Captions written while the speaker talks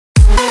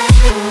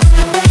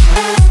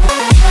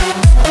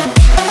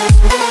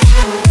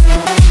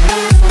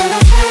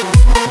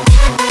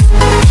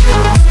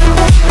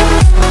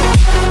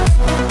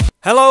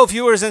Hello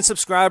viewers and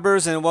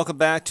subscribers, and welcome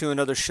back to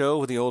another show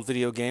with the Old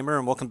Video Gamer,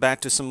 and welcome back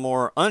to some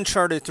more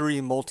Uncharted 3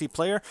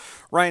 multiplayer.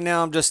 Right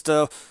now I'm just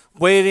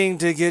waiting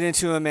to get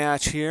into a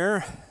match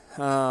here.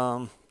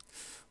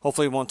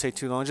 Hopefully it won't take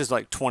too long, just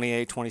like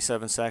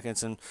 27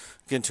 seconds and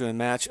get into a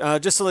match.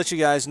 Just to let you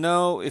guys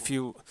know, if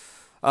you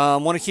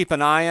want to keep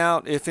an eye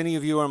out, if any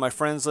of you are on my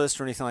friends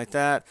list or anything like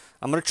that,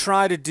 I'm going to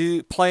try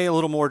to play a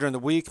little more during the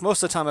week.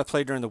 Most of the time I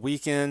play during the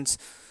weekends,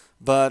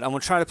 but I'm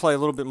going to try to play a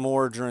little bit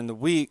more during the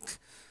week.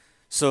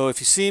 So if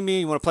you see me,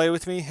 you want to play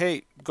with me,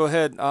 hey, go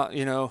ahead,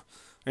 you know,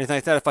 anything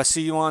like that. If I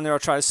see you on there, I'll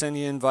try to send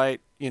you an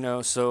invite, you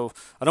know, so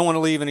I don't want to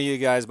leave any of you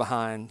guys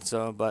behind.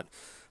 So, but,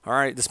 all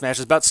right, this match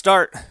is about to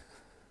start.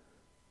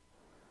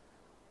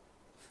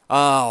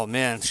 Oh,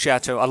 man,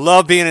 Chateau. I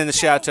love being in the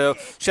Chateau.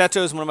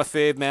 Chateau is one of my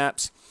fave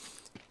maps.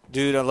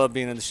 Dude, I love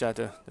being in the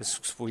Chateau. It's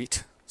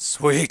sweet.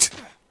 Sweet.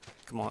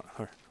 Come on.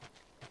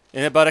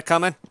 Anybody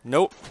coming?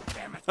 Nope.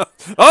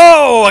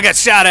 Oh, I got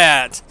shot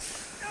at.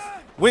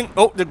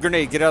 Oh, the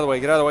grenade. Get out of the way.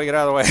 Get out of the way. Get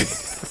out of the way.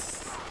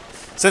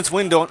 Since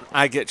when don't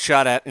I get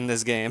shot at in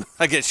this game?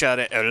 I get shot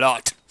at a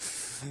lot.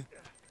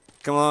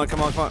 Come on,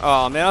 come on, come on.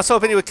 Oh, man, I was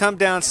hoping he would come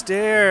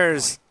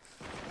downstairs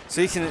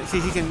so he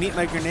can meet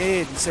my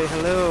grenade and say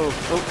hello.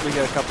 Oh, we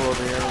got a couple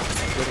over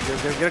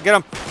here. Get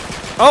him.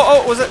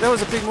 Oh, that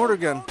was a big mortar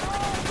gun.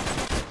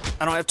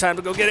 I don't have time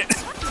to go get it.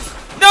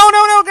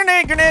 No,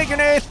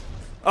 grenade.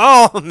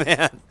 Oh,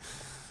 man.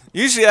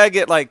 Usually I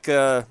get, like,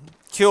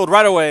 killed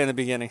right away in the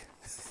beginning.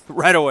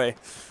 Right away.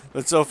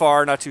 But so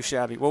far, not too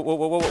shabby. Whoa.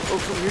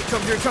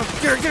 Come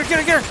here.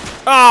 Get her.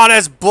 Oh,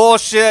 that's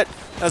bullshit.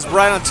 That's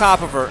right on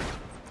top of her.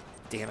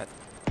 Damn it.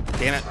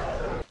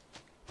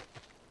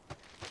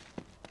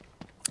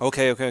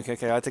 Okay.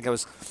 I think I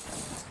was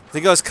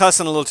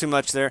cussing a little too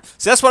much there.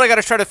 So that's what I got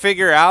to try to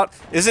figure out.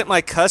 Is it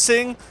my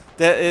cussing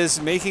that is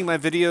making my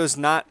videos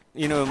not,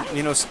 you know,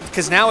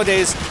 because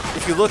nowadays,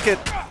 if you look at,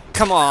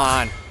 come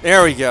on.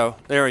 There we go.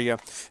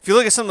 If you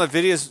look at some of my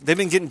videos, they've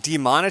been getting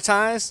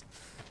demonetized.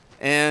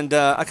 And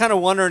I kind of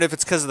wondering if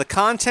it's because of the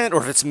content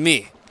or if it's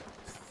me.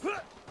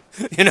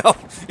 You know,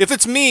 if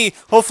it's me,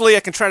 hopefully I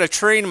can try to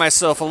train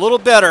myself a little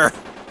better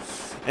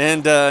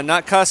and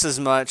not cuss as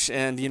much.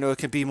 And, you know, it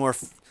can be more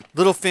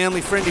little family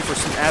friendly for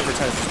some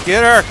advertisers.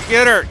 Get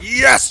her.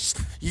 Yes.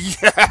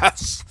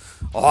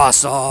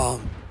 Awesome. All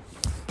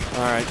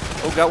right.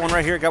 Oh, got one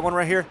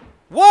right here.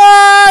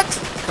 What?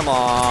 Come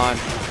on.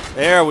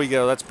 There we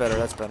go. That's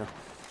better.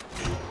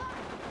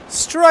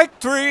 Strike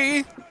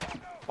 3.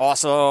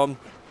 Awesome.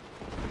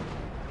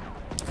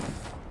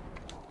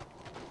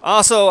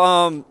 Also,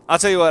 I'll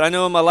tell you what, I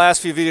know in my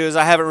last few videos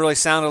I haven't really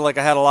sounded like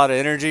I had a lot of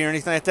energy or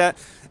anything like that.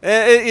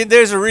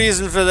 There's a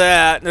reason for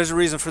that.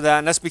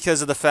 And that's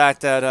because of the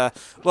fact that,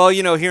 well,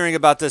 you know, hearing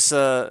about this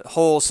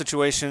whole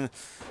situation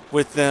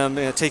with them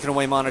taking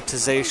away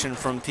monetization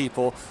from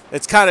people,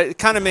 it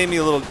kind of made me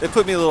it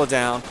put me a little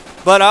down.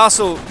 But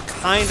also,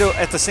 kind of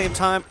at the same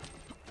time,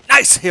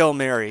 nice Hail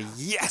Mary,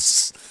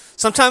 yes!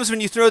 Sometimes when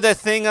you throw that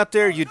thing up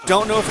there, you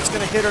don't know if it's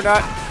going to hit or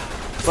not,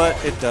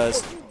 but it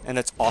does. And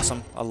it's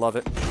awesome. I love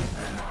it.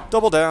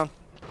 Double down.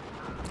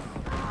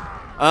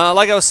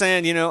 Like I was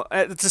saying, you know,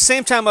 at the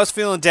same time I was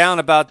feeling down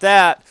about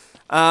that,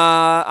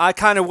 I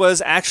kind of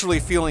was actually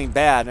feeling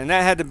bad. And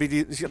that had to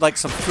be like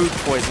some food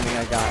poisoning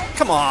I got.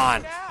 Come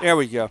on. There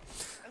we go.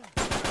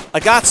 I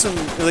got some,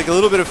 like a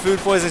little bit of food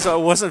poisoning, so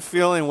I wasn't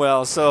feeling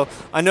well. So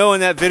I know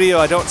in that video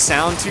I don't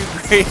sound too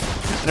great.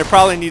 And I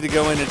probably need to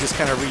go in and just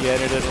kind of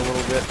re-edit it a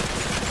little bit.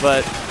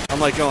 But I'm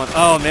like going,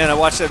 oh man, I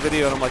watched that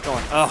video and I'm like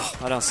going, oh,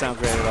 I don't sound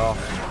great at all.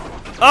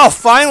 Oh,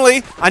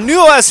 finally! I knew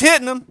I was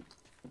hitting him.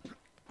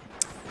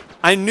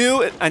 I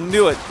knew it.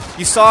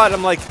 You saw it,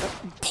 I'm like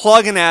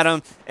plugging at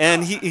him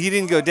and he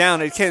didn't go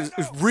down. It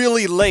was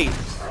really late.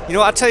 You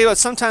know, I'll tell you what,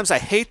 sometimes I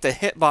hate the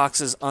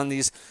hitboxes on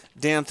these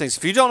damn things.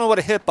 If you don't know what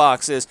a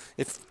hitbox is,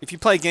 if you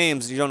play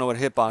games, you don't know what a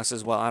hitbox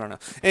is, well, I don't know.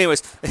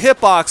 Anyways, the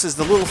hitbox is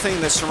the little thing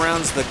that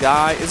surrounds the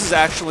guy. This is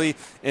actually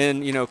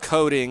in, you know,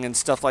 coding and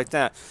stuff like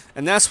that.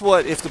 And that's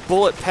what, if the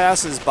bullet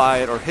passes by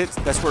it or hits,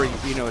 that's where,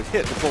 you know,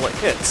 the bullet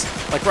hits.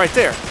 Like right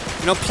there.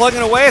 You know,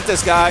 plugging away at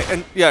this guy,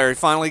 and yeah, he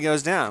finally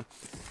goes down.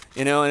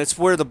 You know, and it's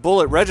where the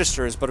bullet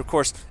registers, but of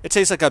course, it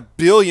takes like 1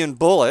 billion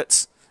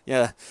bullets,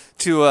 yeah,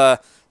 to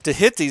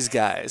hit these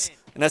guys.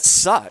 And that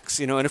sucks,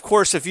 you know, and of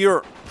course, if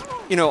you're,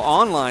 you know,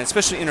 online,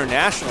 especially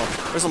international,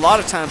 there's a lot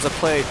of times I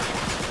play,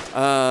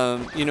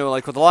 you know,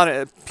 like with a lot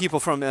of people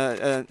from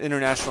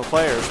international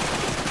players,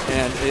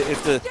 and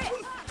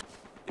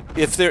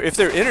if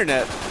their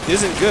internet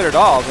isn't good at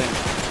all, then,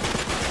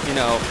 you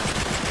know,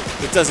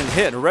 it doesn't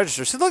hit or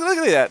register. So look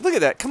at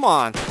that, come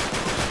on,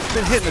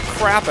 been hitting the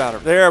crap out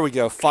of her. There we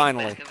go,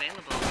 finally.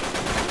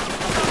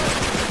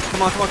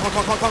 Come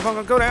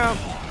on, go down.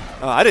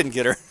 Oh, I didn't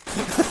get her.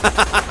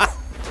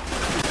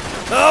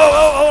 Oh,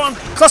 hold on.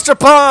 Cluster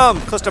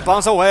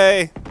bombs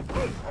away.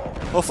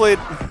 Hopefully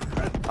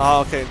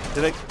oh, okay.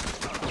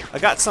 I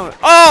got some.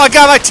 Oh, I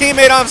got my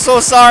teammate. I'm so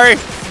sorry.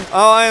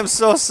 Oh, I am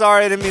so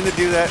sorry. I didn't mean to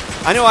do that.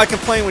 I know I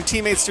complain when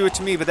teammates do it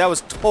to me, but that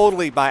was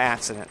totally by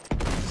accident.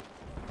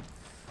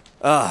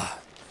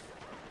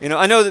 You know,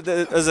 I know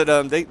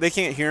that they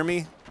can't hear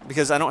me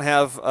because I don't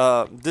have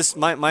this.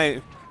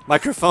 My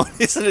microphone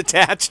isn't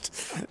attached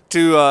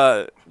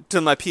to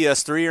my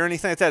PS3 or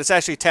anything like that. It's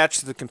actually attached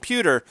to the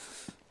computer.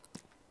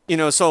 You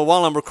know, so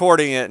while I'm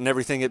recording it and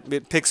everything,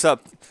 it picks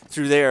up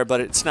through there, but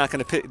it's not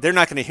going to. They're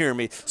not going to hear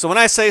me. So when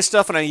I say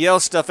stuff and I yell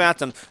stuff at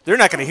them, they're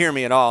not going to hear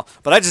me at all.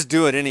 But I just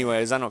do it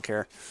anyways. I don't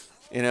care.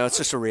 You know, it's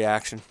just a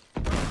reaction.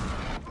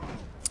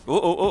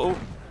 Oh!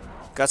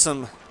 Got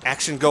some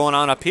action going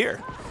on up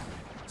here.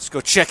 Let's go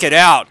check it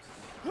out.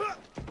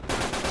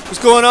 What's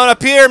going on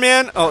up here,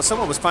 man? Oh,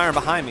 someone was firing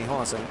behind me. Hold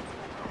on a second.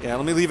 Yeah,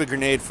 let me leave a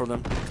grenade for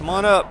them. Come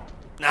on up.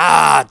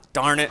 Ah,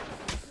 darn it.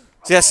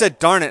 See, I said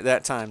darn it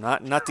that time,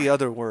 not the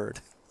other word.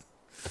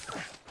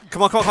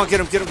 Come on, get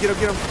him.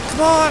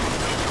 Come on.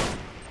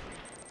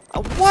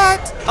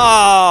 What?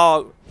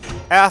 Oh,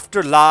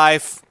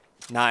 afterlife.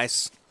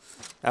 Nice.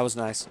 That was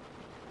nice.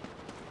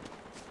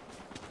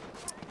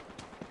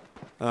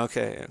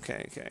 Okay.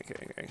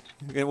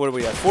 What are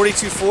we at?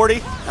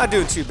 42-40? Not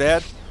doing too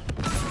bad.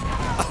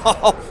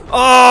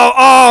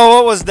 Oh,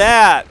 what was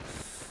that?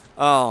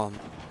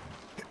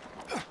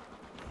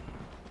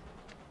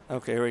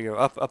 Okay, here we go.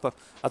 Up.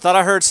 I thought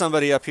I heard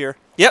somebody up here.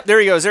 Yep, there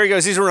he goes.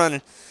 He's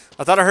running.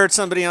 I thought I heard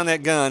somebody on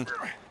that gun.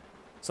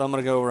 So I'm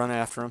going to go run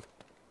after him.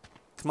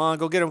 Come on,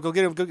 go get him.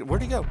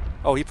 Where'd he go?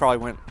 Oh, he probably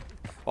went.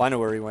 Oh, I know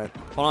where he went.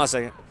 Hold on a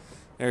second.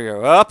 There we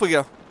go. Up we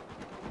go.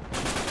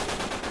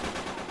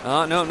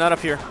 Oh, no, not up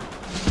here.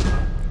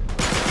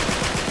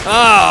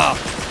 Ah,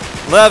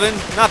 11.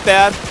 Not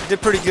bad.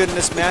 Did pretty good in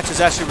this match.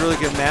 It's actually a really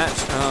good match.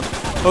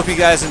 Hope you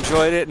guys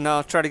enjoyed it, and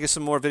I'll try to get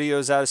some more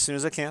videos out as soon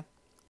as I can.